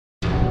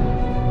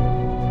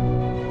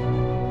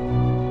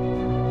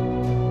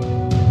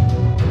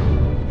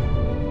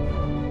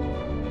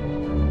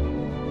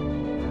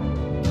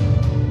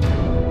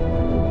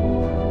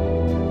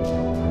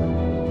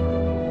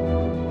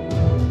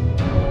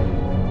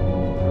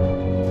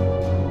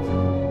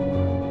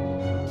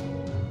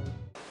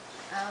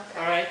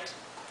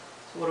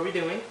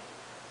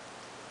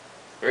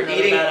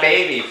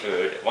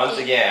Once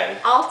again.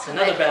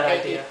 Ultimate Another bad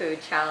baby idea. food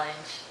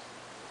challenge.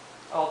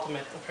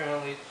 Ultimate,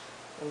 apparently.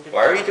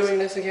 Why are we doing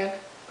this again?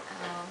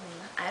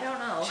 I don't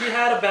know. She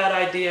had a bad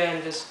idea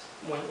and just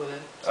went with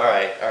it.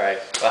 Alright.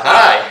 Well,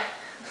 hi!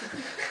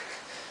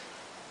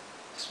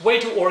 It's way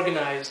too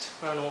organized.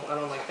 I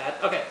don't like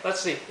that. Okay, let's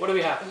see. What do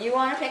we have? You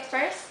want to pick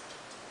first?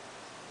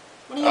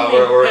 What do you Oh,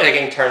 mean? we're pick?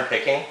 taking turn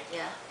picking?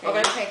 Yeah. Okay,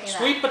 you're picking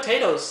sweet that.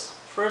 potatoes.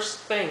 First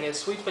thing is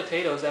sweet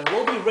potatoes, and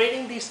we'll be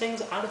rating these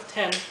things out of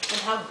 10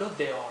 and how good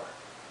they are.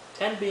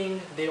 10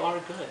 being they are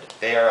good.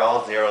 They are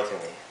all 0 to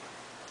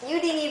me. You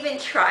didn't even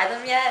try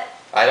them yet?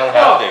 I don't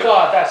have to. Oh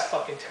god, that's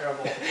fucking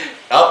terrible.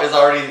 Oh, it's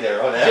already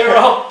 0 now.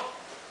 0.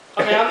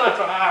 Okay, I'm not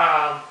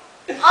trying.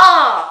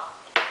 Oh!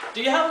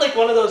 Do you have like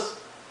one of those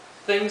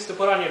things to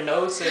put on your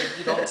nose so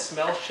you don't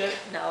smell shit?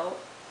 No.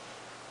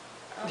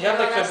 Do you have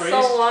like that's Febreze?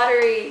 so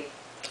watery.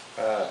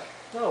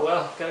 Oh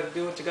well, gotta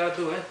do what you gotta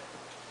do, eh?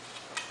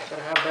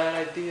 Gotta have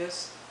bad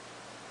ideas.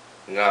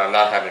 No, I'm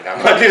not having that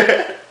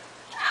much.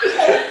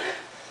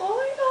 Oh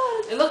my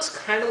god. It looks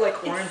kind of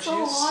like orange It's so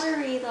juice.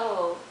 watery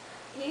though.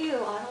 Ew,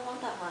 I don't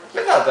want that much.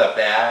 It's not that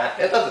bad.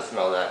 It doesn't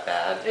smell that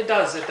bad. It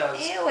does.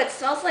 Ew, it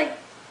smells like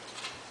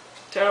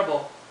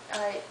Terrible.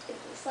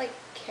 it's like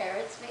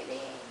carrots maybe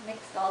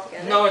mixed all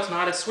together. No, it's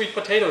not. It's sweet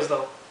potatoes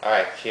though.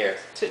 Alright, cheers.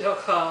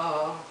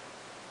 How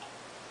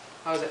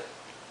is it?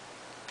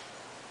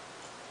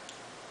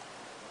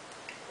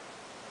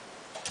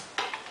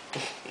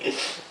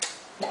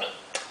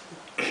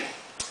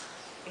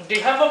 Do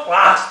you have a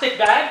plastic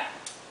bag?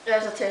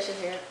 There's a tissue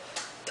here.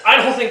 I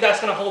don't think that's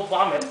gonna hold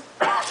vomit.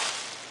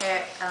 Here,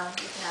 you can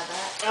have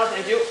that. Oh,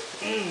 thank you.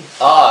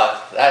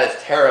 Oh, that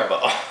is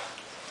terrible.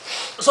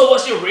 So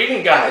what's your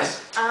rating, guys?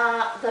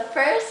 The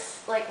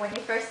first, like when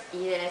you first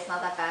eat it, it's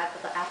not that bad,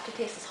 but the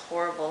aftertaste is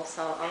horrible,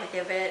 so I'll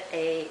give it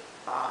a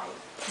 5.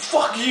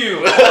 Fuck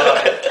you!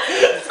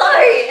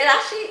 Sorry, it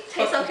actually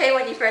tastes okay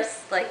when you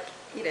first like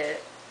eat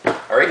it.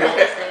 Are we Taste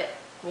okay? it.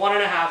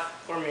 1.5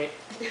 for me.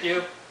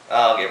 You?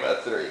 I'll give it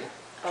a 3.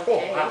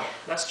 Okay. Oh, wow.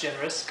 That's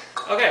generous.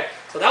 Okay,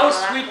 so that was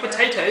So that sweet one-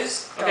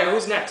 potatoes. Okay,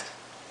 who's next?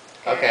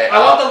 Okay. I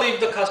want to leave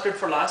the custard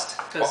for last,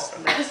 because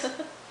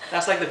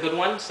that's like the good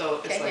one, so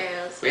it's Okay, like... here,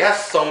 let's We have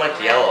so much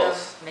random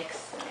yellows. Mix.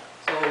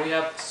 So we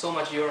have so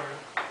much urine.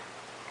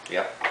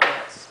 Yep.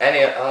 Yes.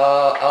 Anyway,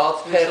 I'll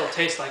It pick. still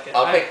tastes like it.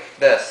 I'll pick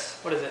this.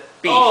 What is it?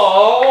 Beef.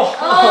 Oh!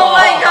 Oh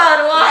my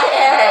god,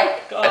 why?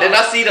 God. I did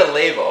not see the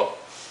label.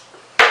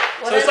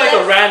 What So it's is like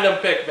this? a random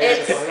pick,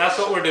 basically. It's That's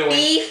what we're doing.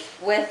 Beef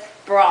with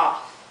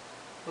broth.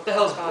 What the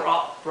hell is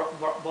Oh,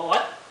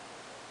 what?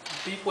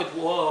 Beef with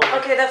whoa.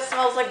 Okay, that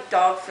smells like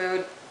dog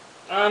food.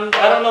 I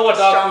don't know what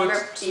dog Stronger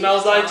food beef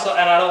smells like, smell.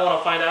 and I don't want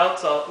to find out.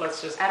 So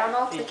let's just. I don't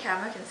know if the eat.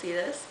 camera can see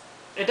this.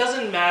 It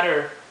doesn't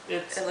matter.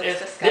 It looks They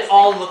disgusting.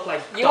 all look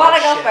like. You want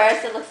to go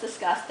first? It looks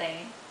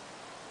disgusting.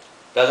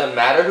 Doesn't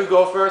matter who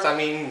go first. I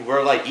mean,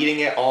 we're like eating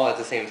it all at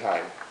the same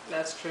time.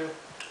 That's true.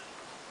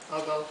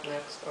 I'll go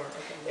next. Or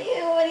okay.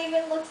 Ew, it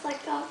even looks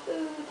like dog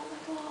food. Oh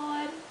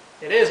my god.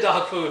 It is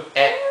dog food.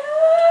 Eh.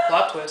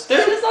 Plot twist. Dude,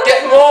 This is so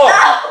get gross. more!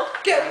 No!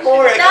 Get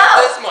more! I No!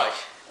 got this much.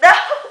 No!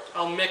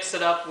 I'll mix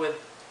it up with.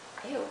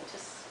 Ew,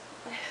 just.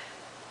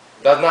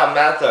 Does not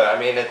matter. I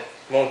mean, it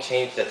won't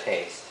change the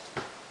taste.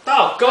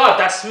 Oh god,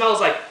 that smells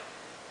like.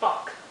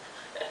 Fuck.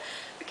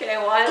 Okay,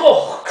 1,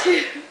 Oh.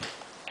 2.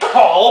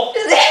 Oh.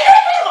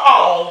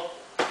 Oh.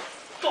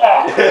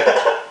 Fuck.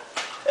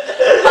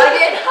 Plug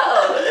your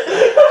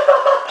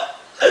nose.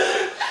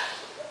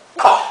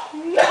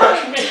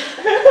 Touch me.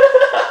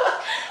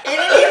 You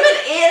didn't even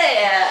eat it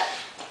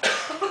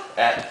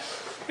yet.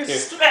 It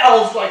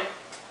smells like.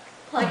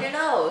 Plug your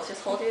nose.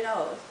 Just hold your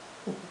nose.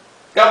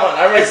 Come on,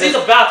 I see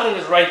the bathroom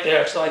is right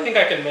there, so I think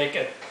I can make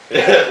it.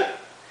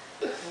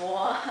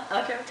 One.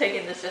 Okay, I'm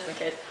taking this just in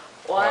case.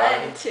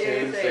 1,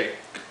 2, 3.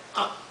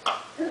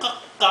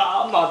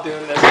 I'm not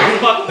doing this.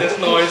 Fuck this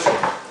noise.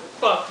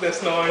 Fuck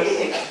this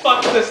noise.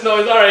 Fuck this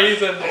noise. Alright,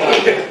 he's in.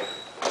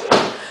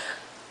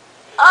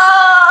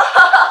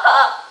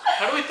 Oh!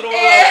 How do we throw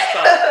out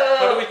stuff?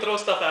 How do we throw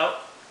stuff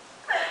out?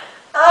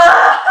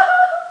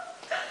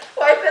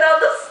 Wipe it on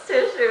this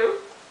tissue.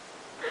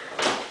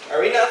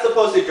 Are we not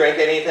supposed to drink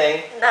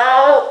anything?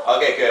 No.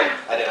 Okay, good.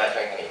 I did not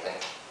drink anything.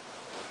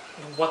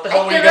 What the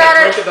hell were you did gonna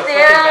that drink in the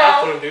at fucking zero.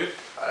 bathroom, dude?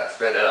 I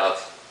spit it out.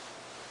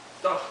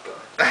 Oh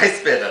god. I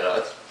spit it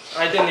out.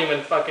 I didn't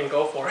even fucking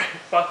go for it.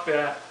 Fuck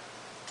that.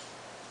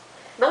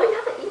 No, you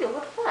have to eat it.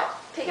 What the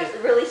fuck? Take a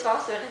really small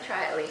spoon and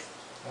try it at least.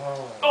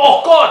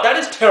 Oh god, that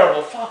is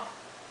terrible. Fuck.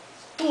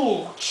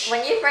 Ooh.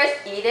 When you first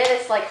eat it,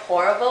 it's like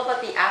horrible,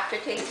 but the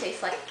aftertaste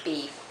tastes like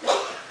beef.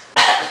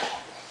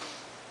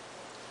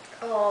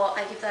 Oh,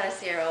 I give that a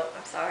 0.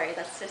 I'm sorry,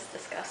 that's just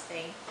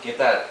disgusting. Give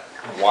that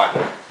 1.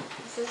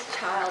 This is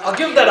child I'll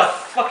give that a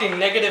fucking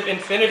negative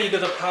infinity to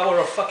the power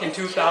of fucking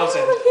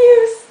 2000.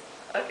 abuse.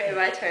 Okay,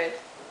 my turn.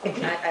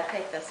 I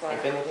picked this one.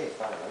 Infinity is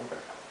not a number.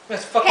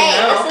 That's fucking Okay,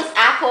 now. this is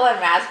apple and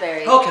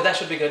raspberry. Okay, that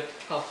should be good.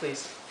 Oh,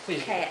 please.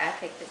 Please. Okay, I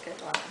picked a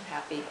good one. I'm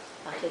happy.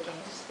 I'm taking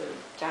a spoon.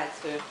 Giant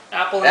spoon.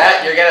 Apple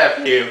That, and... you're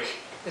gonna puke.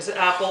 Is it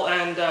apple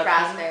and...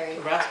 Raspberry.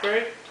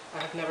 Raspberry?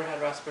 I've never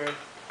had raspberry.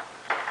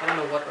 I don't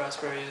know what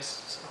raspberry is,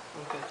 so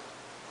I'm good.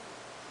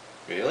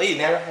 Really? You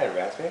never had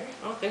raspberry?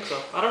 I don't think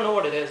so. I don't know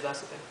what it is,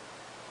 that's the thing.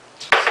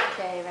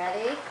 Okay,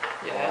 ready?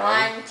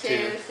 Yeah. 1,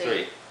 2,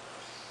 3.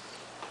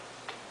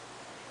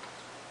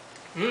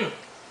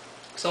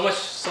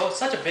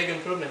 Such a big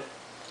improvement.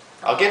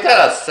 I'll give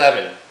that a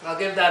 7. I'll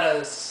give that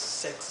a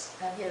 6.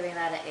 I'm giving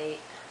that an 8.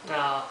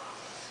 Ah,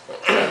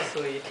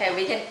 so sweet. Okay,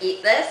 we can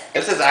eat this.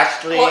 This is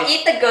actually... We'll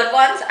eat the good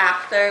ones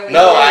after we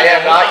No, eat I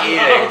am it. not I don't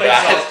eating think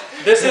that.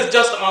 so. This is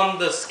just on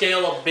the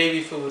scale of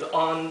baby food.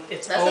 On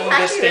its This is own, this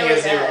actually thing really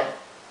is 0. good.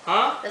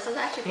 Huh? This is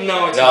actually pretty No,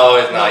 good. it's No,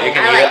 it's not. No. You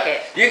can I eat like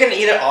it. You can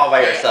eat it all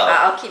by Okay, yourself.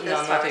 I'll keep this No,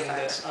 I'm to not our taking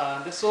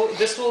side. this.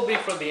 This will be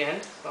for the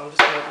end. So I'm just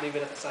gonna leave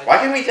it at the side. Why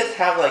can't we just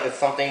have like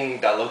something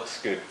that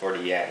looks good for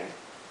the end?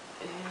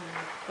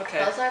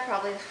 Okay. Those are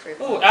probably the fruit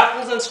Ooh, ones.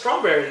 apples and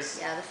strawberries.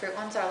 Yeah, the fruit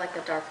ones are like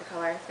the darker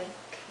color, I think.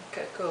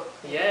 Okay, cool.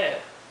 Yeah.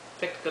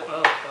 Pick the.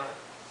 Oh god.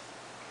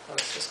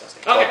 That's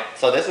disgusting. Okay.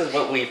 So this is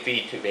what we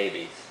feed to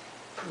babies.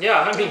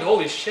 Yeah, I mean,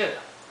 holy shit.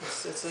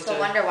 It's such So a-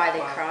 wonder why they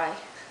wow. cry.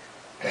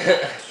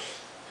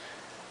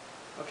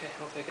 Okay,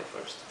 I'll take it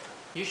first.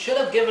 You should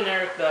have given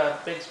Eric the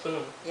big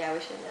spoon. Yeah, we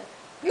should have.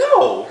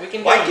 No! We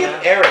can Why give give him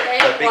that. Eric Okay,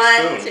 the big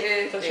 1, spoon?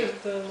 2, That's 3.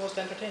 just the most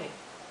entertaining.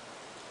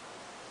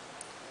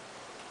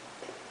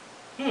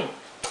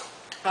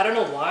 I don't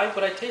know why,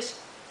 but I taste.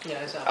 Yeah,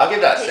 it's I'll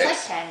give that It 6.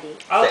 tastes like candy.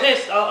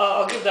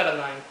 I'll give that a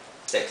 9.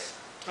 6.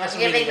 That's I'm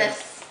really giving good.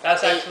 this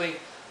That's 8.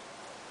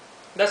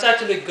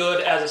 actually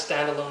good as a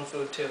standalone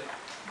food too.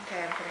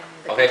 Okay, I'm putting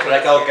the Okay, good should I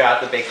ones go here.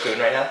 grab the big spoon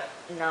right now?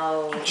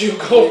 No. You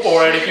go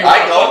for it if you. I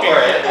go fucking- for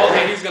it.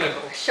 Okay, he's gonna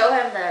go. Show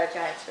him the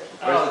giant spoon.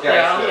 Where's the giant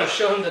yeah, I'm spoon? gonna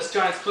show him this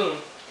giant spoon.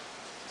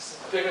 It's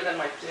bigger than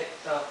my dick.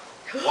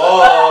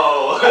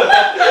 Whoa!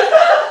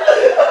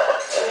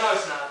 No,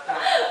 it's not.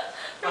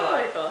 Oh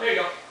my God. There you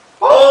go.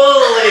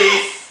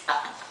 Holy!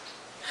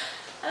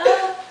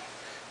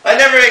 I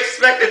never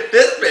expected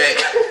this big.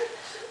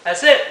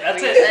 That's it.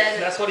 That's it. Reason.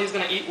 That's what he's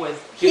gonna eat with.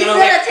 He's You're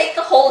gonna take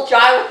the whole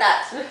jar with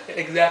that spoon.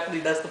 Exactly.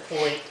 That's the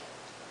point.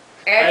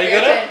 Eric, Are you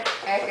your gonna? turn.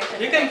 Eric, your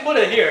turn. You can put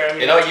it here. I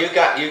mean, You know,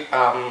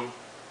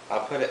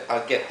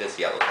 I'll get this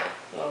yellow thing.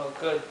 Oh,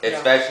 good. It's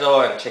Yeah.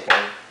 vegetable and chicken.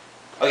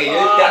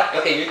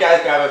 Okay, you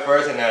guys grab it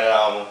first and then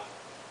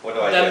what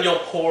do I Then do? you'll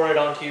pour it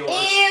onto yours.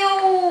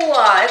 Ew!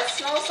 It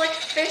smells like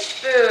fish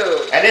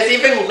food. And it's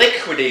even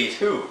liquidy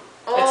too.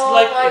 Oh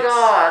like my it's-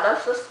 god,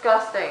 that's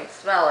disgusting.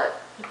 Smell it.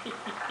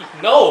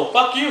 No,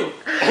 fuck you.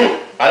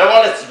 I don't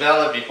want to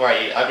smell it before I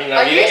eat. I mean, Are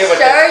I'm you eating it with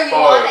sure the you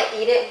spoon. want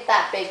to eat it with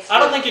that big spoon? I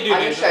don't think you do, Are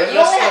you dude. sure? You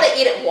Let's- only have let's- to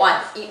eat it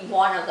once. Eat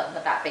one of them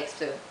with that big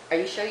spoon. Are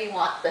you sure you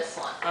want this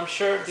one? I'm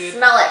sure, dude.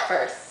 Smell it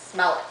first.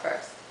 Smell it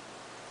first.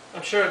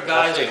 I'm sure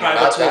guys' Actually,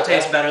 privates not will that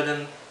taste bad. better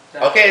than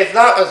that. Okay, it's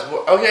not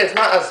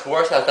as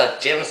worse as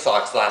that gym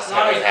socks last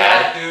Not time as we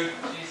had. bad, dude.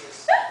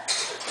 Jesus.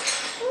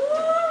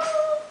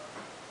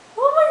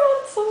 Oh my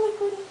god, it's so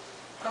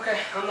liquidy. Okay,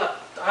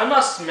 I'm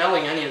not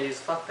smelling any of these.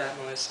 Fuck that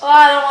noise. Oh,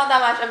 I don't want that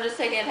much. I'm just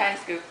taking a tiny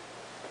scoop.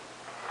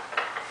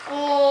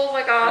 Oh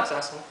my god. That's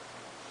asshole.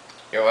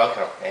 You're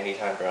welcome.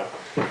 Anytime, bro. Oh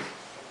my god,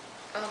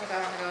 oh my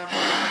god, oh my god,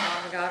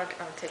 oh my god. I'm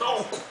gonna take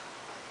this.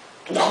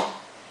 No.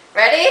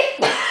 Ready?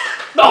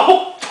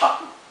 No.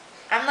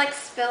 I'm like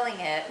spilling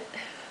it.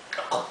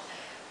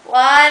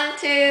 1,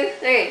 2,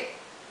 3.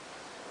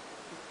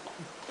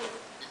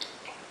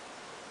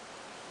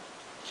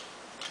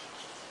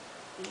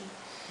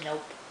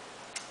 Nope.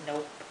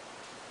 Nope.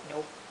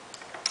 Nope.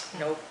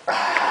 Nope.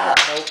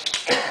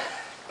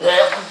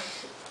 Nope.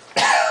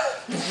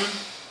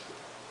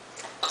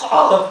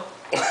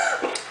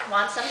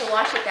 Want some to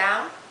wash it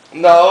down?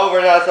 No,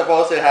 we're not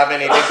supposed to have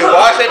anything to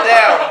wash it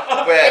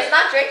down with. It's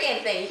not drinking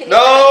anything. You can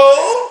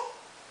No!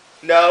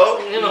 No.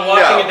 You're not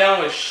washing it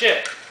down with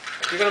shit.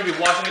 You're gonna be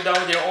washing it down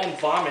with your own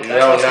vomit. That's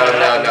No, what's gonna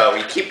happen. no.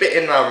 We keep it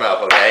in our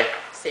mouth, okay?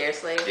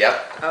 Seriously?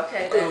 Yep.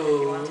 Okay, then if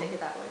you want to take it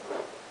that way.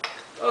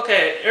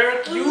 Okay,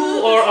 Eric, you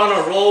are on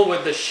a roll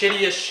with the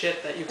shittiest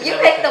shit that you can You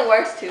ever picked pick. the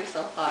worst two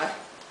so far.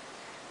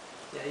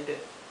 Yeah, you did.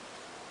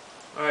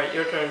 Alright,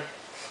 your turn.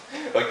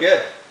 But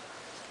good.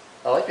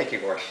 I like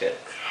picking worse shit.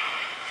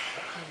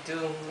 Do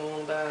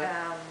know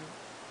that.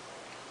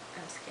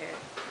 I'm scared.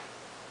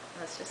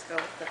 Let's just go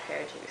with the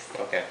pear juice.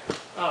 Okay.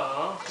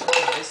 Oh,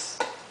 that's nice.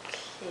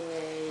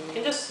 Okay. You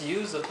can just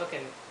use a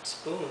fucking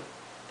spoon.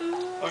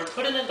 Or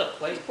put it in the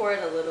plate. Just pour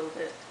it a little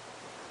bit.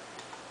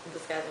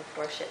 This guy's gonna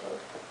pour a shitload.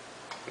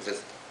 Is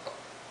this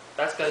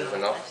That's good Is it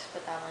enough. enough? I just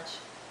put that much.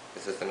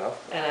 is this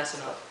enough? And that's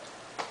enough.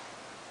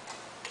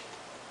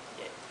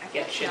 I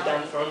Get can't shit smell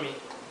done it. for me.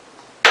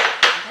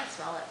 I can't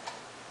smell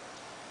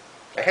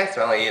it. I can't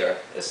smell it either.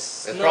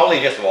 It's It's no-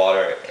 probably just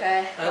water. Okay,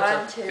 I hope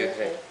 1, so. 2, 2, 3.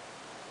 3.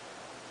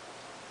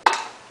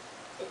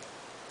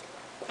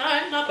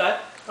 Alright, not bad.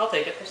 I'll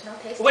take it. There's no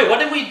taste. Wait, to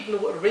what it. did we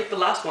rate the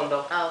last one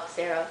though? Oh,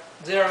 0.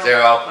 0?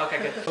 0. Okay,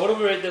 good. What do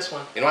we rate this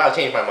one? You know what? I'll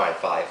change my mind.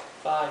 5.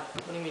 5.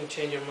 What do you mean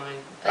change your mind?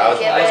 I was-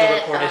 give I wasn't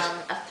it recorded.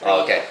 a 3.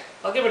 Oh, okay.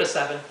 I'll give it a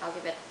 7. I'll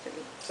give it a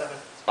 3. 7.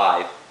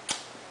 5.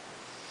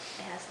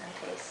 It has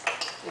no taste.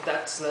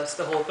 That's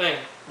the whole thing.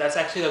 That's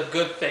actually the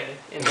good thing.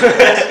 In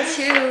this.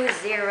 2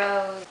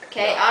 zeros.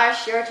 Okay,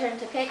 Arsh, your turn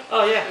to pick.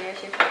 Oh yeah.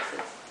 Here's your choices.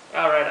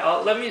 All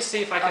right. Let me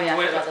see if I can I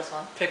forgot this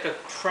one. pick a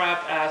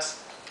crap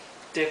ass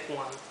dick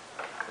one.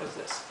 What's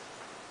this?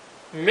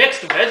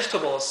 Mixed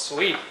vegetables.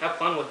 Sweet. Have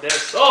fun with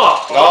this.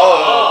 Oh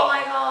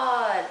my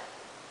god.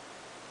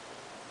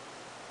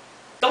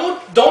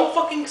 Don't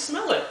fucking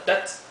smell it.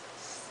 That's.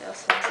 Still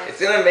smells like. It's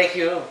gonna make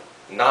you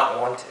not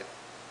want it.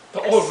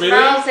 Oh really?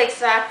 Smells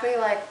exactly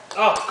like.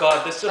 Oh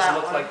god, this just that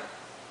looks one. like.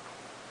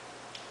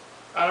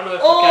 I don't know if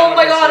the Oh camera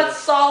my can god, see it's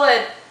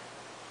solid.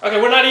 Okay,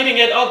 we're not eating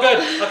it. Oh good.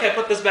 Okay,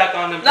 put this back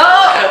on. And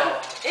No!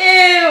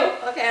 Ew!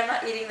 Okay, I'm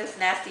not eating this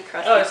nasty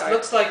crusty Oh, part. it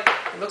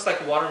looks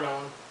like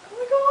watermelon. Oh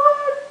my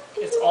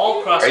god! It's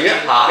all crusty. Are you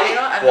high? You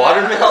know what?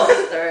 I'm Watermelon?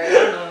 not stir I it.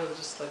 don't know.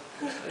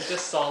 It's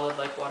just solid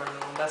like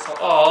watermelon. That's all.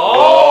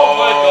 Oh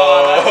my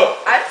god.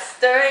 I'm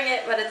stirring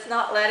it, but it's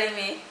not letting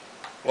me.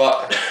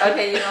 What?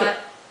 Okay, you know what?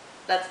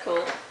 That's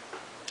cool.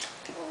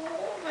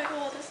 Oh my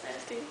god, that's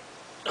nasty.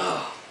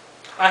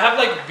 I have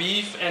like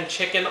beef and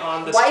chicken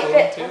on the Wipe spoon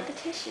it too. with the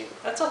tissue.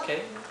 That's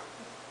okay.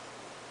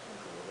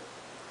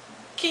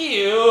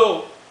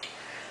 Cute.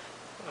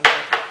 I'm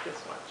gonna take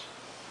this much.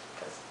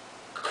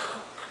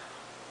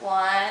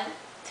 1,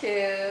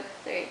 2,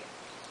 3.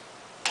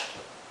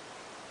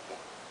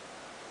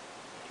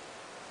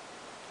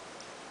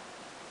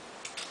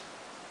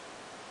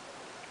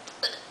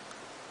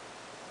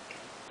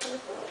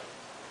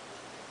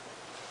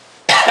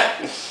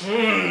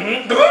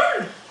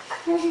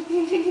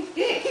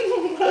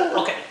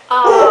 Okay.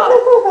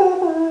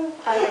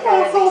 I think I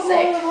would be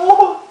sick.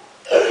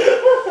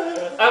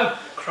 I'm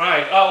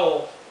crying. Okay.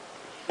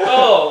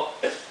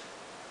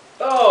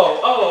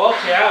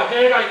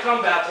 Here I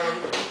come, bathroom.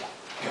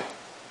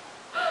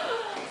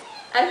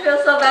 I feel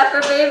so bad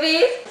for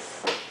babies.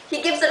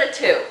 He gives it a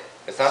 2.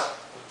 It's not?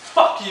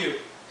 Fuck you.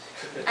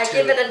 I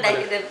give it a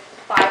negative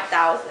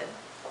 5,000.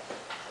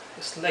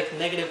 It's like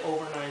negative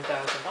over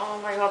 9,000. Oh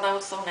my god, that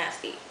was so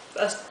nasty.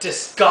 That's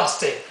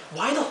disgusting.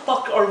 Why the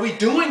fuck are we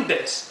doing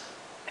this?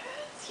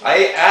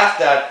 I asked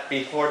that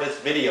before this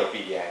video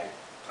began.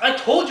 I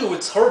told you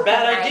it's her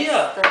bad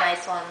idea. The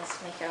nice ones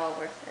make it all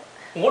worth it.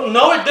 Well,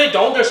 no, they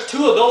don't. There's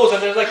 2 of those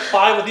and there's like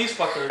 5 of these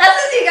fuckers.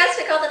 That's because you guys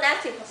pick all the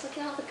nasty ones. Look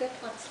at all the good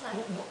ones left.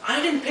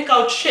 I didn't pick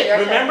out shit. Your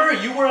turn. Remember,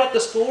 you were at the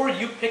store.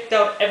 You picked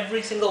out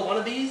every single one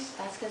of these.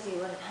 That's because you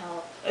wouldn't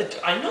help.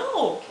 I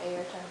know. Okay,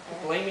 your turn.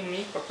 Blaming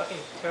me for fucking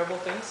terrible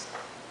things.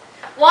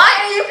 Why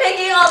are you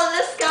picking all the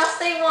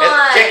disgusting ones?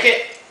 It's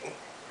chicken.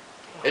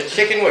 It's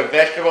chicken with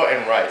vegetable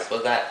and rice.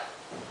 What's that?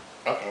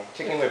 Okay,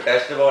 chicken with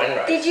vegetable and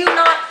rice. Did you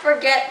not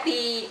forget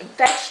the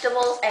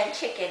vegetables and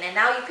chicken, and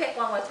now you pick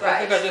one with rice? I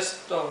think I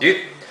just.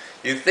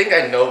 You think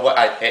I know what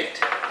I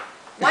picked?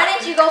 Why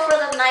didn't you go for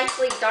the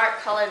nicely dark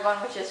colored one,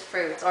 which is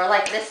fruits, or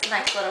like this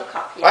nice little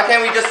cup here? Why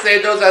can't we just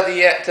save those at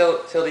the end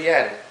till the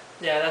end?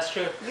 Yeah, that's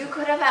true. You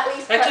could have at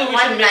least Actually, put we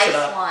should one mix it nice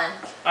up. one.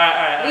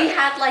 Alright. We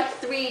had like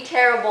 3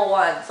 terrible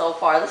ones so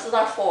far. This is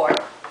our 4th.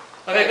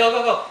 Okay, go.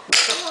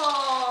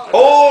 Oh.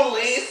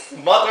 Holy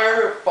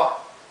motherfucker!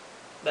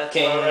 That's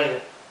King.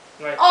 alright.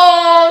 Right.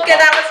 Oh, okay,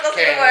 that was supposed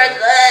to be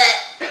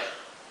Okay. worse.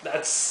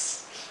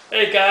 That's.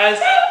 Hey guys,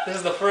 this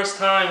is the first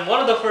time, one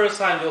of the first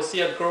times you'll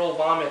see a girl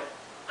vomit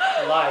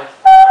live.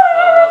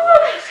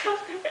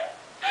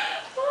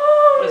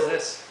 What is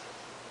this?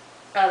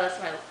 Oh,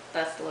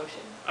 that's the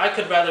lotion. I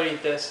could rather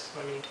eat this.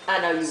 I mean, I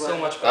know you so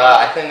would. much better.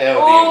 I think that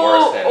would be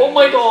worse than. Oh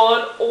my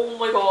god. Oh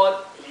my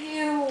god.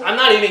 Ew. I'm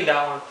not eating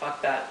that one.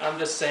 Fuck that. I'm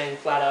just saying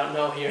flat out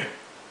no here.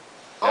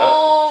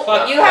 Oh,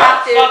 Fuck- you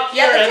have to. fuck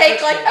You have your to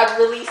take like empathy. a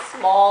really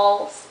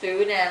small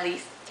spoon and at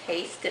least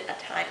taste it a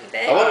tiny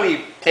bit. How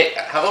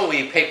about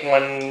we pick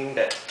one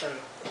that?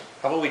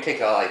 How about we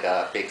take like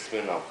a big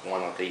spoon of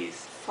one of these?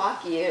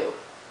 Fuck you.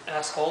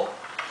 Asshole.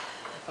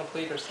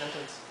 Complete your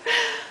sentence.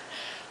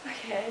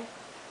 Okay.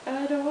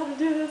 I don't want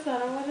to do this. I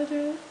don't want to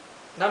do this.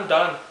 And I'm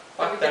done.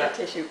 Let me Fuck get that. a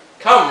tissue.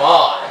 Come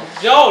on!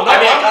 Yo, no, I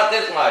mean, I'm- not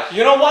this much.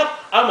 You know what?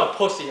 I'm a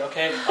pussy,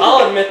 okay?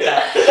 I'll admit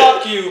that.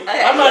 Fuck you.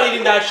 Okay. I'm not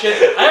eating that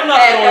shit. I'm not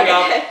Okay, throwing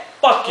okay. up.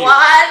 Fuck you. 1,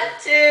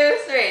 2,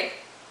 3.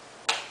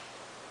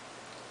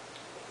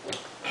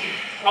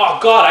 Oh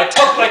god, I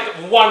took like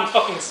one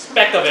fucking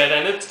speck of it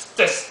and it's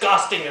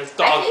disgusting as I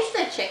dog. taste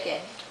the chicken.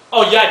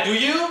 Oh yeah, do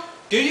you?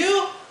 Do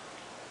you?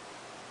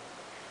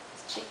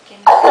 It's chicken.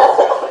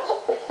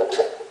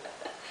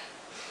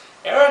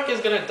 Eric is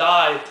gonna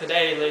die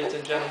today, ladies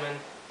and gentlemen.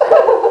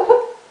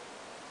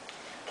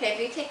 Okay, if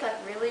you take like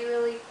really,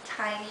 really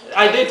tiny.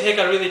 I did taste, take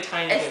a really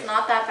tiny It's hit.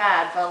 not that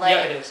bad, but like.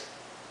 Yeah, it is.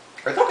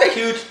 I took a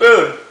huge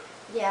spoon.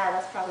 Yeah,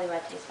 that's probably why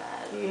it tastes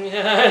bad.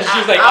 Yeah,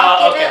 she's like, I'll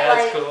oh, give okay, it,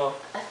 that's like, cool.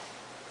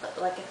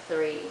 Like a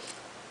 3.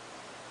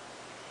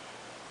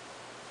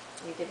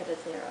 You give it a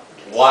 0.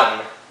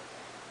 One.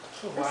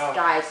 Oh, This wow.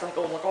 guy's like,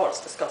 oh my god,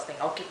 it's disgusting.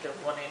 I'll give it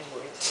a 1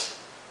 anyways.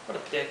 What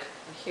a dick.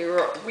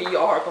 Here we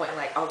are going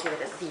like, I'll give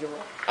it a 0.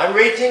 I'm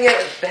rating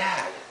it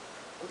bad.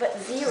 But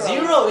 0.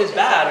 0 is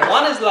bad.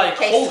 1 is like,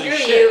 Okay, holy screw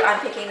shit. you. I'm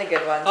picking the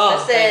good ones. Oh,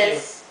 thank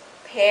this is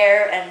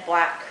pear and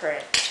black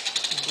currant.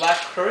 Black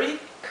curry?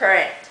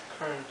 currant.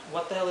 Currant.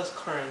 What the hell is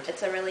currant?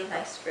 It's a really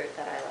nice fruit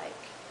that I like.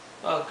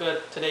 Oh,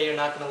 good. Today you're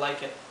not gonna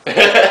like it.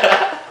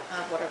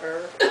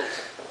 Whatever. It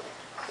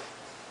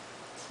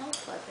smells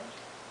pleasant.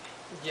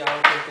 Yeah, I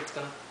don't think it's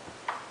gonna.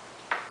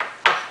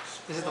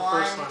 This is the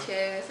first one. 1,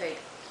 2,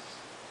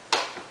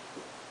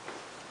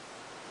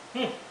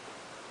 3.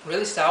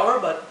 Really sour,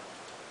 but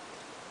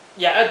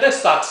yeah,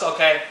 this sucks.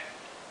 Okay.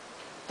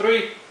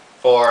 3,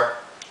 4.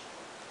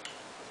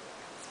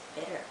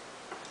 Bitter.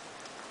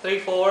 3,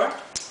 4. I'll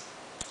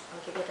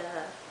give it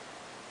a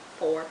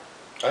 4.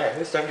 Alright,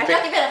 who's time to I pick?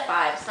 can't give it a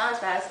 5. It's not as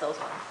bad as those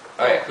ones.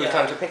 Alright, Oh, who's yeah.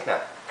 time to pick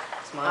now?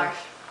 It's mine. Ours.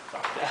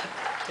 Fuck that.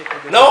 Take a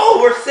good No,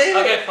 we're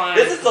saving. Okay, fine.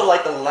 This is the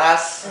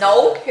last.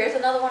 No, here's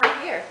another one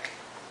right here.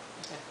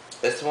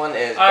 This one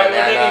is Alright,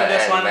 banana we're taking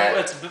this and one. man-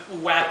 It's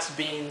wax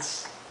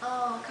beans.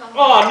 Oh, come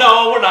Oh on.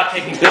 no, we're not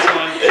taking this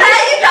one. Hey,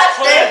 you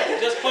touched it!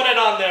 Just put it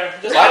on there.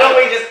 Just Why put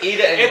don't it- we just eat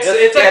it and It's just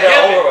a get it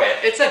given. over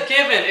with? It's a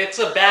given. It's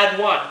a bad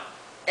one.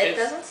 It It's-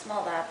 doesn't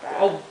smell that bad.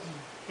 Oh,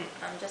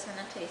 I'm just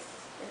gonna taste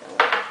it a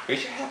little. We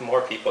should have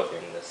more people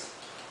doing this.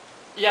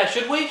 yeah.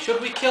 Should we?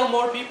 Should we kill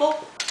more people?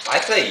 I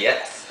say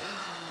yes.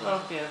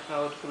 Oh yeah, I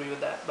would agree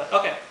with that. But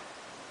okay.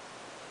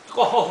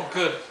 Oh,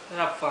 good.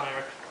 Have fun,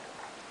 Eric.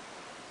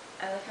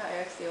 I like how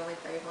Eric's the only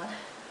brave one.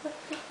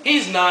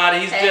 He's not.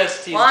 He's Okay,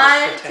 just. He's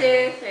 1, just 2,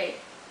 pretending. 3.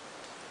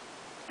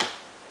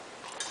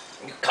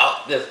 You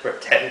caught this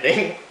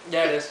pretending.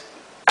 Yeah, it is.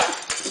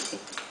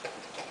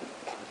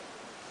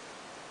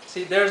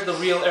 See, there's the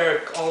real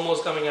Eric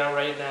almost coming out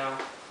right now.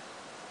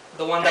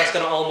 The one that's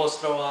gonna almost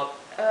throw up.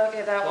 Okay,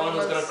 The that one one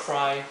who's was gonna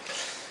cry.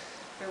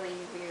 really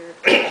weird.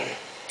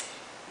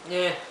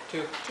 Yeah,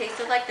 2.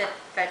 Tasted like the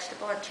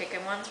vegetable and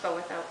chicken ones, but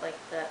without like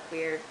the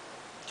weird.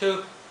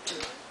 2.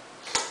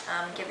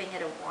 I'm giving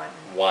it a 1.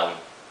 1.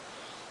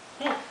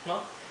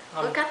 No.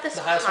 Look at this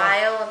the highest one.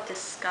 pile of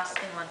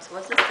disgusting ones.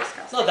 Was this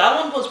disgusting? No, that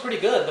one was pretty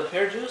good. The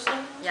pear juice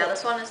thing. Yeah,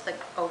 this one is the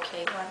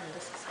okay one, and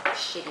this is like a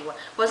shitty one.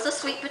 Was the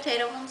sweet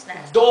potato ones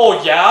next?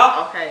 Oh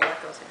yeah. Okay,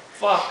 that goes here.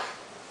 Fuck.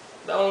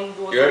 That one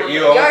was. the You're- one you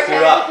that- almost Your threw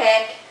turn up. to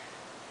pick.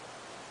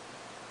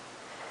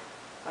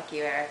 Fuck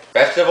you, Eric.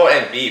 Vegetable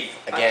and beef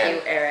Fuck again.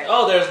 you, Eric.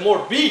 Oh, there's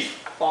more beef.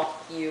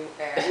 Fuck you,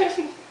 Eric.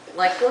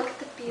 Like, look at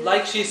the beauty.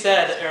 Like she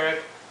said,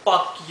 Eric.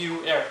 Fuck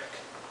you, Eric.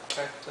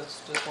 Okay,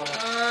 just wanna.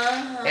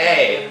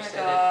 Hey. Oh my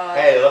god.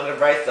 Hey, look at the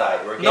bright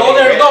side. We're No, getting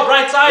there's rid- no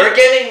bright side. We're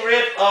getting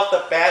rid of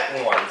the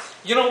bad ones.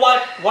 You know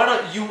what? Why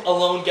don't you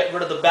alone get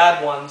rid of the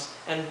bad ones,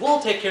 and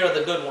we'll take care of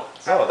the good ones.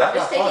 Oh, I'm that's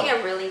just not taking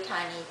fun. a really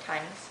tiny,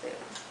 tiny spoon.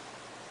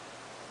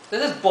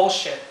 This is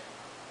bullshit.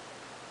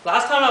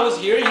 Last time I was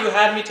here, you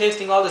had me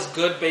tasting all this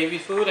good baby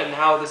food, and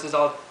now this is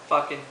all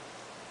fucking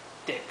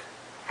dick.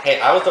 Hey,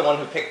 I was the one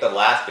who picked the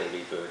last baby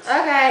foods.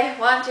 Okay,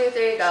 1, 2, 3,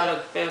 Should go.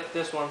 have picked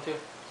this one too.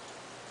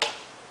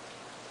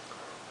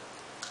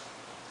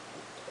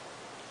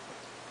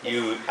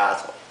 You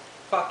asshole.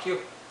 Fuck you.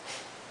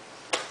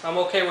 I'm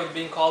okay with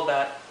being called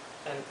that,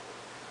 and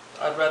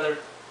I'd rather.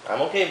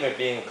 I'm okay with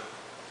being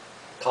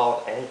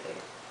called anything.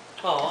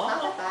 It's not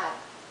Aww. that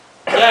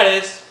bad. Yeah,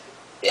 it is.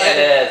 It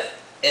is.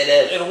 It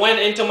is. It went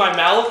into my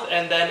mouth,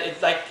 and then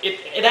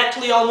it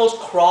actually almost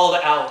crawled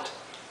out.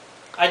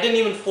 I didn't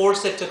even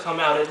force it to come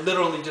out. It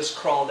literally just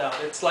crawled out.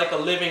 It's like a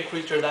living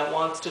creature that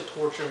wants to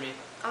torture me.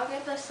 I'll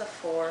give this a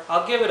 4.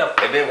 I'll give it a.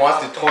 If it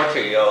wants to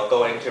torture you, it'll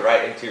go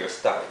right into your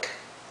stomach.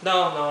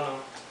 No.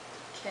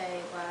 Okay,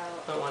 wow.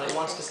 I don't want it. It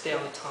wants to stay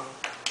on the tongue.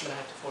 I'm gonna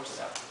have to force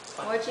it out. It's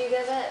fine. What'd you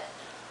give it?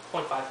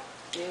 0.5.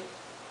 2.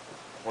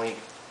 0.1.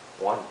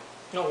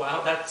 Oh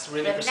wow, that's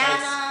really precise.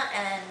 Banana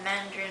and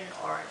mandarin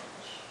orange.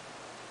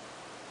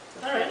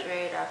 Alright.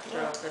 Refrigerate after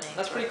Yeah, opening.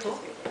 that's for pretty 2 cool. to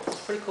 3 days.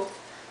 That's pretty cool.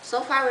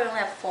 So far, we only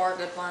have 4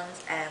 good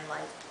ones and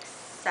like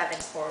 7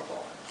 horrible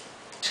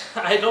ones.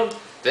 I don't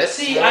This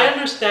see. one- I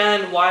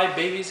understand why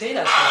babies hate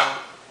us now.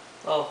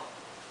 Oh,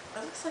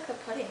 It looks like the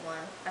pudding one.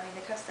 I mean,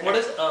 the custard. what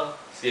is?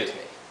 Excuse me.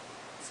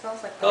 It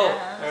smells like Oh,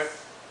 bananas. Eric.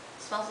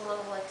 It smells a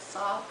little like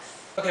socks.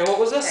 Okay, what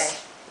was this? Okay.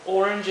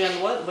 Orange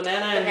and what?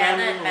 Banana and Banana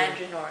mandarin. and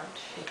mandarin orange.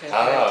 Okay.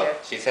 I don't Right know. there.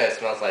 She said it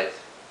smells like.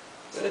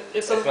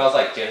 It's It a. smells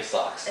like gym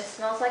socks. It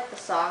smells like the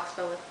socks,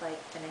 but with like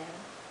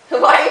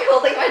banana. Why are you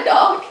holding my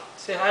dog?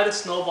 Say hi to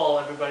Snowball,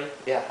 everybody.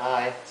 Yeah.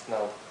 Hi.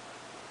 Snow.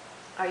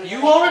 Are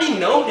You gonna already eat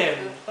know baby him.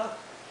 food? Fuck.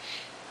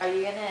 Are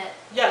you gonna?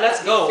 Yeah,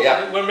 let's go.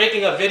 Yeah. We're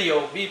making a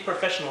video. Be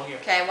professional here.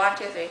 Okay, 1,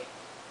 2, 3.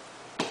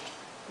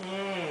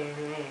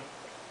 Mm-hmm.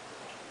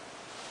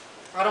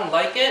 I don't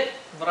like it,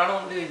 but I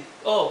don't really.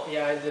 Oh,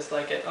 yeah, I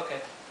dislike it. Okay.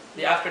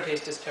 The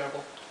aftertaste is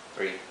terrible.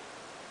 3.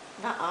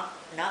 Nuh-uh.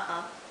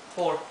 Nuh-uh.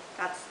 4.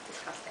 That's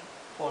disgusting.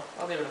 4.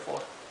 I'll give it a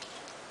 4.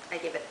 I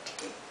give it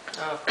a 2.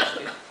 Oh, of course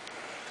you do.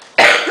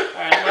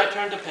 Alright, my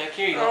turn to pick.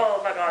 Here you go.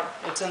 Oh my god.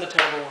 It's in the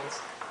terrible ones.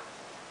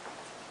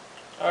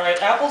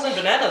 Alright, apples and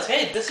bananas.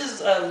 Hey, this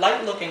is a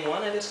light looking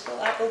one. It is still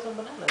apples and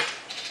bananas.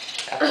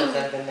 Apples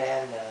and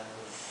bananas.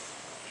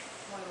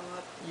 Oh my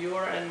god.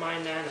 Your and my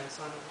nanas.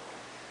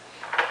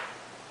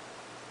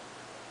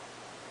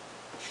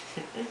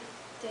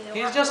 Do you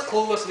He's want- just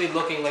cluelessly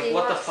looking like, do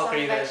what the want fuck some are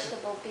you guys?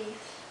 vegetable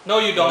beef? No,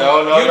 you don't.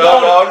 No, no, you no,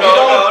 don't. no, You no,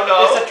 don't.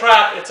 no, no. It's a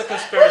trap. It's a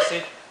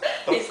conspiracy.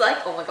 He's like,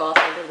 oh my gosh,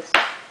 I delicious.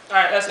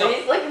 Alright, let's go.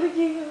 He's like, look at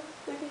you.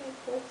 Look at you.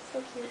 That's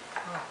so cute.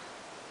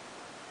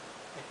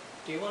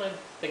 Do you want to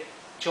like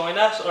join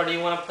us or do you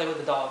want to play with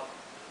the dog?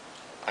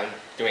 I'm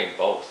doing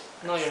both.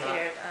 No, you're not.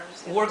 Scared. I'm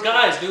just gonna We're do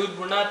guys, dude.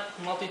 We're not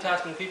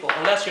multitasking people.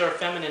 Unless you're a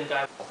feminine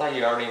guy. I thought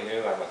you already knew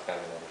I'm a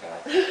feminine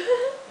guy.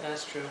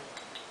 That's true.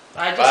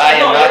 I But I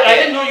am not I gay.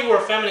 didn't know you were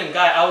a feminine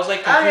guy. I was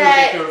like confused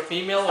Okay. if you were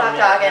female Stop or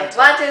male. talking.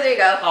 1, 2, 3,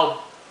 go.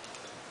 Oh.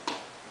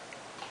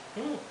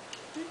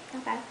 Hmm.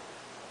 Okay.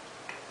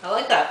 I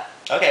like that.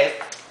 Okay.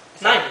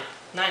 9.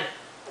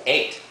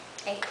 8.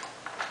 8.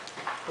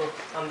 Cool.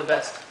 I'm the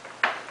best.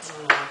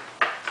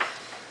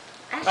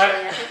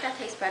 Actually, I think that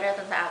tastes better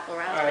than the apple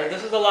raspberry. Alright,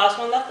 this is the last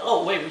one left.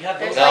 Oh wait, we have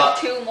There's those. No. like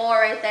 2 more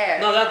right there.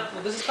 No,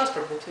 this is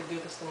custard. We'll do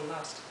this one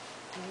last.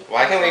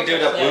 Why can't we do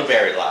the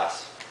blueberry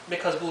last?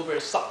 Because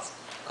blueberry sucks.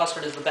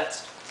 Custard is the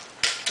best.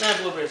 Nah,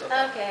 blueberries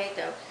okay. Okay,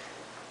 go.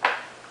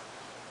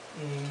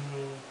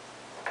 Mm.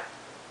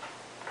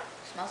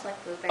 Smells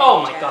like blueberry.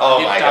 Oh my jam. god, Oh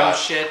you my dumb God.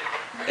 shit.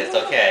 It's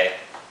okay.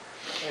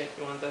 Wait,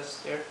 you want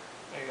this here?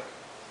 There you go.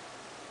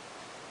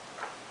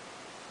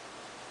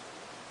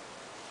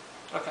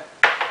 Okay.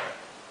 Alright.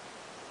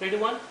 3, 2,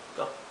 1,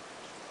 go.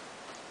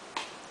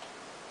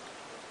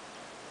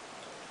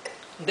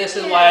 This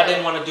is why I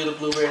didn't want to do the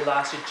blueberry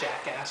last, you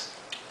jackass.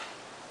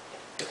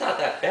 It's not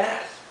that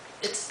bad.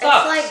 It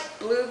sucks. It's like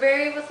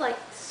blueberry with like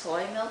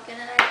soy milk in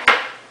it, I think.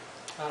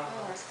 I don't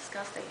Oh, know. that's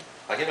disgusting.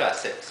 I'll give it a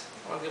 6.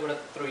 I'll give it a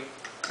 3. It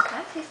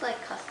kind of tastes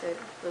like custard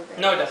blueberry.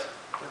 No, it doesn't.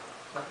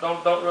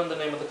 Don't ruin the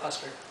name of the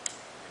custard.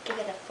 Give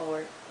it a 4.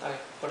 Okay,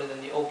 put it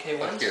in the okay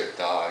What's ones. your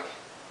dog?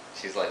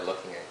 She's like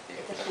looking at you.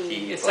 It's a Like, he.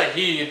 he's It's like,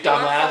 you You want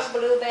dumbass. some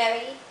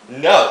blueberry?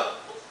 No!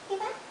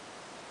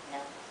 No.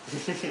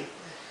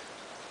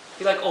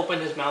 He like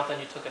opened his mouth and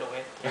you took it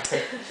away.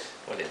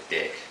 What a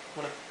dick.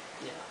 What a,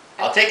 yeah.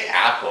 I'll take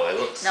apple. It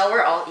looks. No,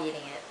 we're all eating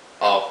it.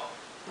 Oh.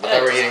 I Yeah, thought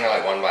we were it's- eating it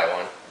like one by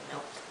one.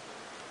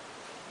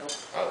 Nope.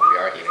 Oh, we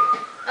are eating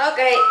it.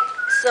 Okay,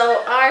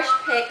 so Arsh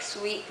picked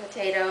sweet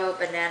potato,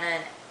 banana,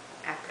 and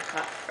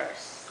apricot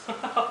first.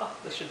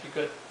 This should be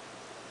good.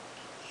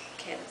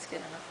 Okay, that's good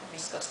enough for me.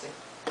 Disgusting.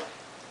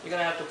 You're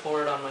gonna have to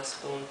pour it on my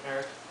spoon,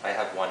 Eric. I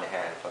have one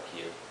hand. Fuck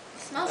you.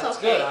 It smells That's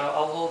okay. good.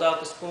 I'll hold out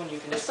the spoon. You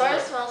can It just sort pour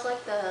of it. smells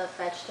like the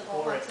vegetable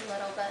Pour ones it. a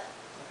little bit.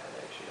 Okay,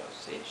 there she goes.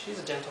 See, she's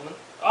a gentleman.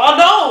 Oh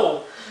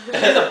no!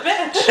 She's a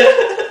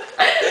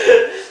bitch.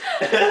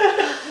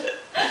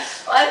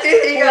 1, 2,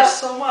 3, go. Pours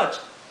so much.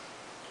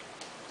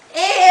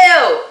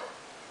 Ew!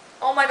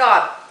 Oh my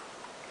god.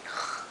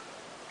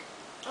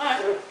 All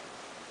right.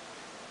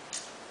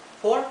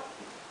 4.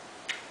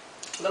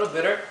 A little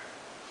bitter.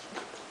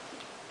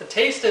 The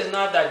taste is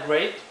not that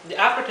great. The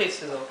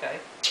aftertaste is okay.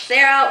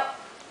 0.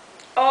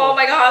 Oh Cool.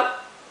 my god.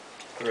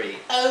 3.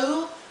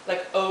 Oh,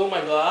 like oh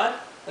my god.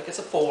 Like it's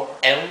a 4.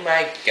 Oh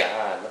my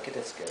god, look at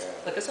this girl.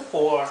 Like it's a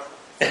 4.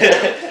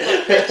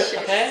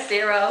 Okay.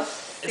 0.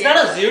 It's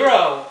not a 0.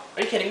 Are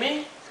you kidding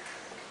me?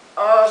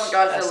 Oh my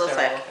god, That's it looks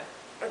terrible.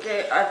 like.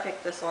 Okay, I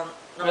picked this one.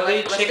 No,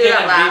 Really? let's do Chicken that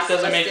and last. beef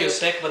doesn't Let's make you do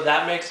sick, but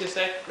that makes you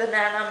sick?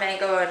 Banana,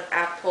 mango, and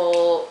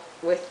apple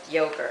with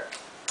yogurt.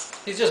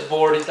 He's just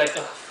bored. He's like,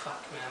 oh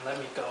fuck, man, let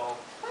me go.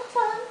 That's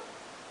fun.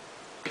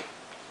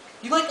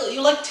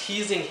 You like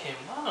teasing him.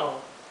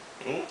 Wow.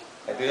 Hmm?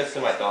 I do this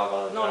to my dog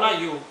all the No, time.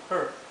 not you.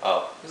 Her.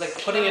 Oh, He's like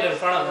putting it in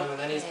front of him, and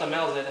then he Okay.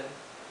 smells it. And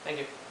thank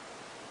you.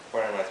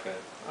 where am I spoon?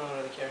 I don't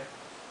really care.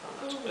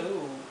 How much?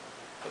 Ooh.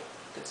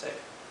 Good save.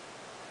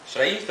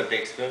 Should I use the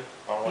big spoon?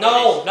 Or one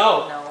No, of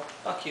no. No.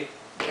 Fuck you.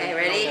 Okay, You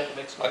ready? don't get the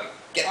big these? spoon. Okay,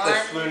 get One. the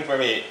spoon for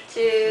me.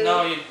 2.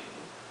 No, you.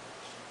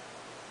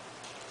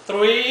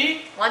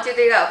 3. 1, 2,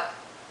 3, go.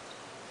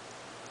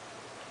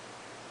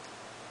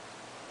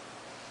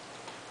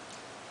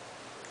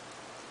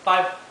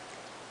 5.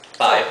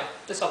 5.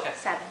 It's okay.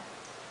 7.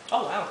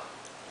 Oh wow.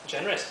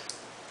 Generous.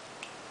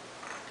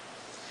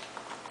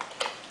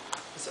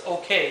 It's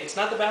okay. It's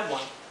not the bad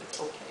one. It's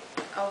okay.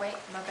 Oh wait,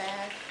 my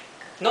bad.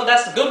 No,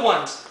 that's the good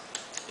ones.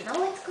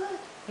 No, it's good.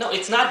 No,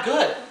 it's not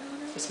good.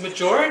 It's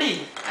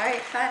majority. Alright,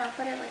 fine, I'll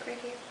put it like right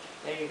here.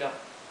 There you go.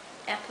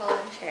 Apple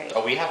and cherry.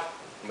 Oh, we have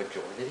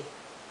majority?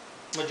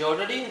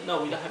 Majority?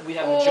 No, we don't have. We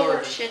have Oh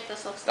majority. shit,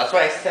 this looks That's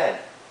what I said.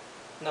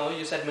 No,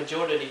 you said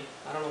majority.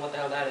 I don't know what the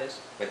hell that is.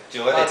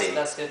 Majority.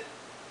 That's it.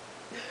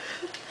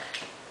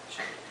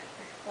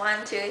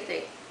 1, 2,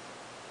 3.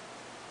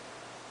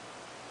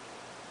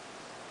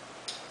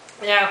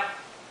 Yeah.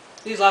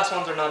 These last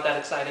ones are not that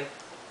exciting.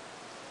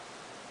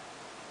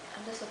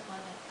 I'm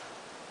disappointed.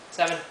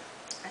 7.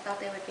 I thought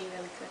they would be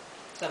really good.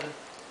 7.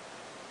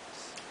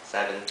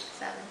 7.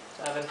 7.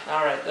 7.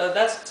 All right.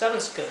 That's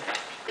 7's good.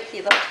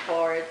 He looked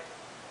bored.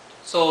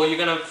 So you're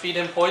gonna feed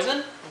him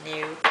poison?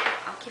 New.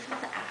 I'll give him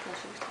the apple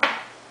juice.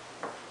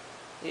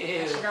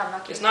 Ew. Actually, no, I'm not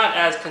It's giving not him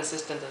as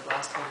consistent as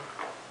last time.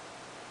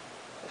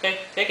 Okay,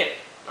 take it.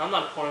 I'm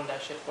not pouring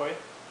that shit for you.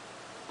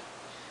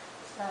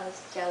 It's not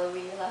as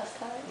jello-y last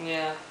time.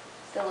 Yeah.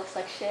 Still looks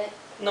like shit.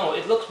 No,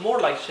 it looks more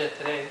like shit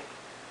today.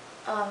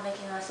 Oh, I'm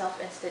making myself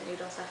instant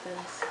noodles after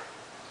this.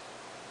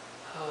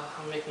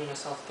 I'm making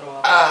myself throw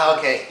up. Ah,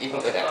 okay. You can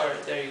go Okay, down.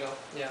 alright, there you go.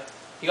 Yeah.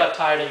 He got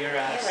tired of your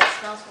Yeah, ass. but it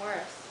smells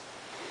worse.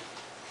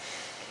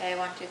 Okay,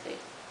 1, 2, 3.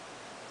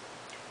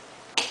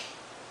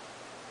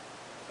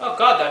 Oh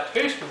god, that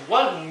taste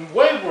was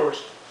way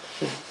worse.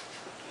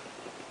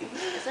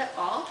 Is it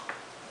all?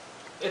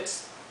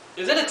 Is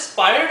it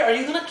expired? Are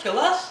you gonna kill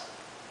us?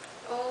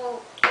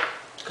 Oh.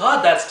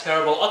 God, that's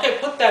terrible. Okay,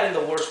 put that in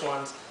the worst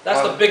ones.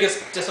 That's the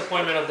biggest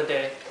disappointment of the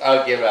day.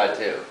 I'll give it a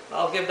 2.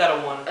 I'll give that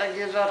a 1. I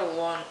give that a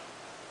 1.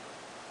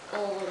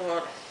 Oh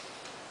lord.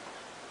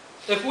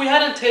 If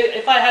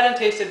I hadn't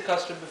tasted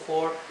custard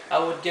before, I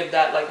would give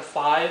that like a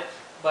 5.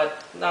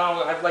 But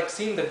now I've like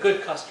seen the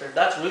good custard.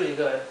 That's really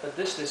good. But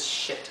this is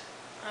shit.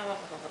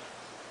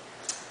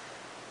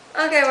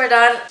 Okay, we're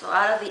done. So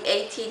out of the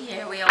 18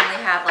 here, we only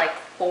have like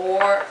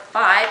 5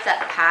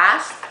 that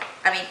passed.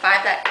 I mean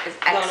 5 that is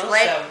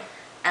excellent. 7.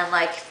 And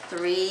like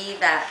 3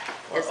 that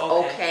is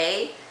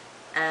okay.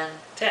 And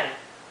 10.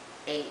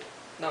 8.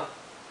 No.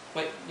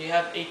 Wait, you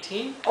have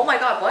 18? Oh my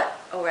god, what?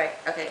 Oh right,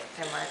 okay,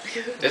 never mind.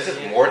 This is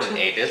more than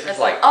 8. This is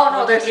like... Oh no,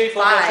 1, 2, there's 3,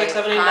 4, 5. 5, 6,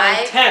 7, 8,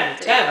 9, 10.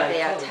 3, 10. Okay,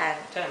 yeah, I told you. 10.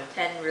 10.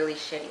 10 really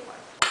shitty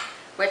ones.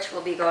 Which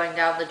will be going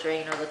down the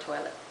drain or the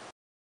toilet.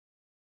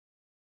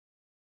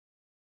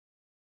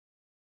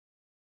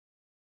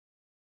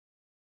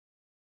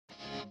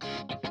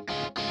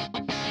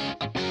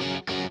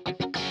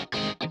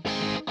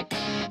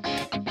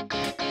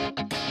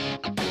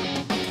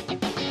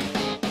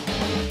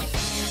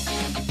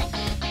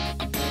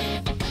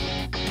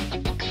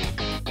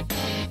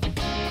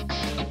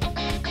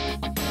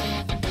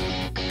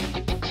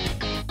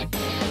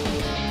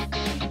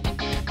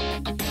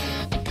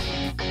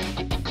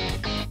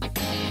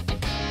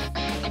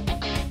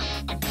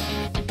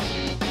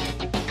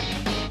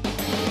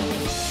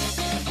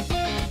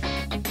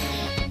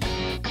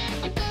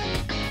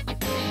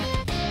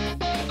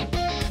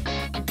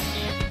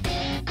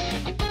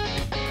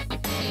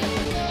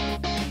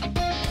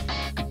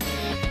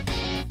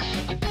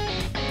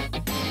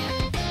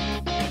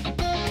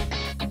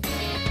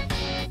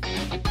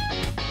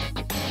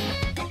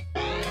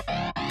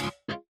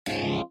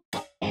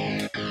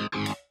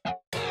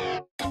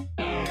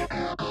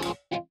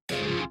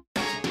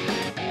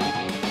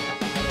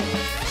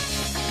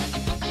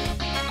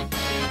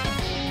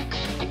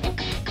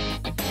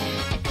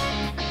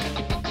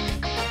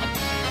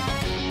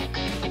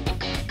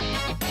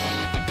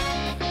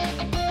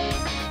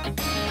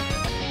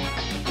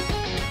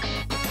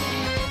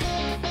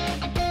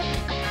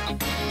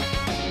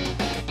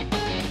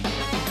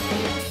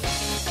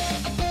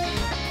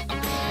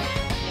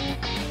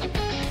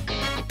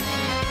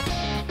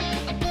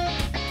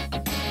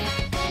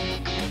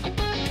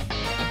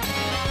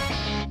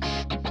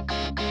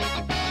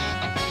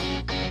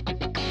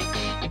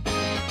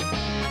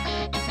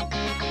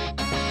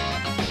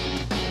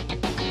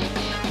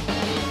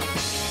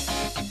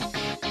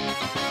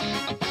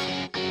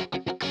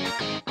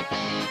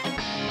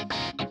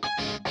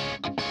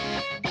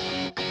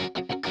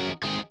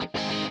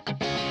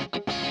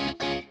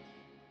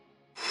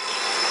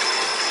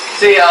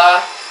 See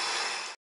ya!